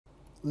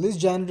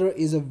List Janitor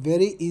is a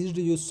very easy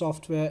to use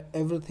software.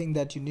 Everything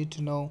that you need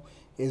to know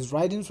is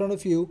right in front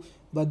of you,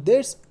 but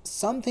there's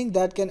something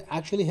that can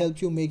actually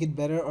help you make it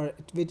better, or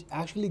which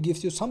actually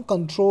gives you some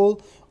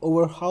control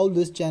over how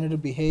List Janitor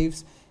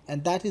behaves,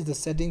 and that is the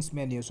settings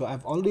menu. So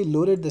I've already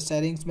loaded the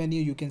settings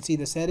menu. You can see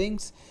the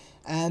settings,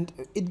 and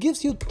it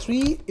gives you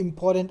three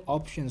important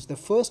options. The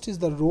first is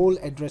the role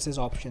addresses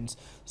options.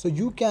 So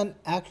you can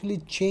actually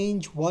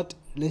change what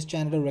List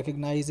Janitor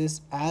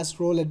recognizes as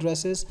role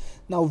addresses.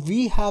 Now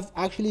we have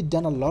actually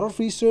done a lot of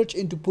research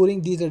into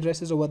putting these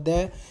addresses over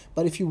there,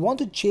 but if you want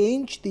to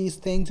change these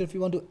things, or if you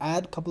want to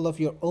add a couple of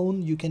your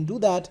own, you can do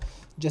that.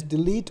 Just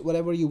delete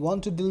whatever you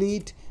want to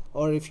delete,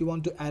 or if you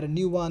want to add a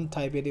new one,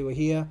 type it over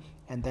here,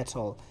 and that's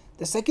all.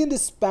 The second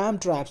is spam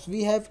traps.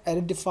 We have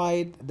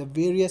identified the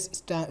various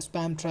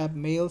spam trap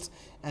mails,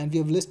 and we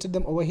have listed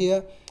them over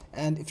here.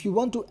 And if you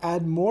want to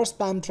add more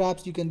spam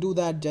traps, you can do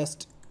that.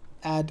 Just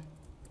add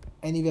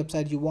any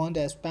website you want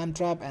as spam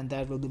trap, and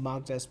that will be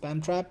marked as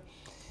spam trap.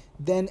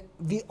 Then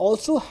we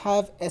also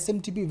have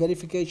SMTP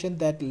verification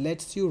that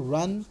lets you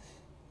run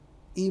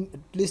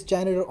List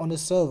Janitor on a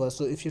server.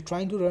 So if you're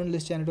trying to run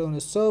List Janitor on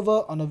a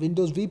server, on a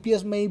Windows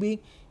VPS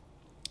maybe,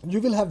 you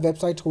will have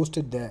websites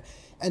hosted there,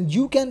 and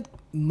you can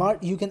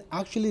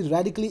actually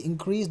radically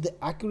increase the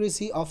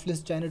accuracy of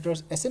List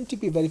Janitor's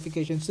SMTP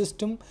verification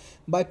system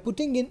by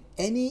putting in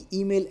any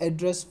email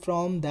address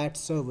from that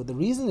server. The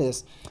reason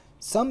is,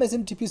 some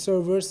SMTP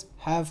servers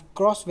have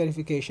cross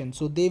verification,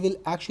 so they will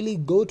actually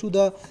go to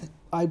the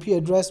IP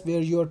address where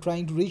you are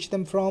trying to reach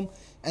them from,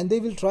 and they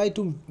will try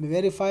to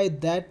verify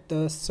that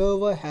the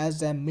server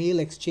has a mail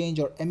exchange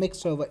or MX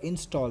server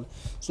installed.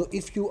 So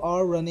if you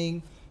are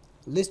running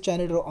List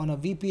Janitor on a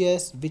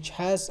VPS which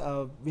has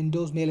a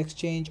Windows Mail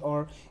Exchange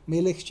or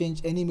Mail Exchange,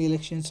 any Mail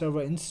Exchange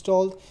server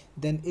installed,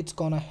 then it's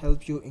gonna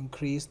help you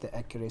increase the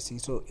accuracy.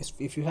 So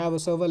if you have a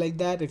server like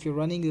that, if you're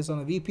running this on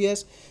a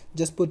VPS,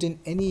 just put in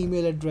any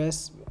email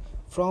address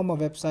from a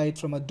website,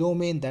 from a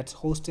domain that's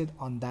hosted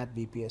on that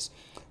VPS.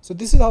 So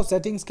this is how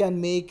settings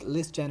can make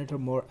List Janitor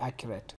more accurate.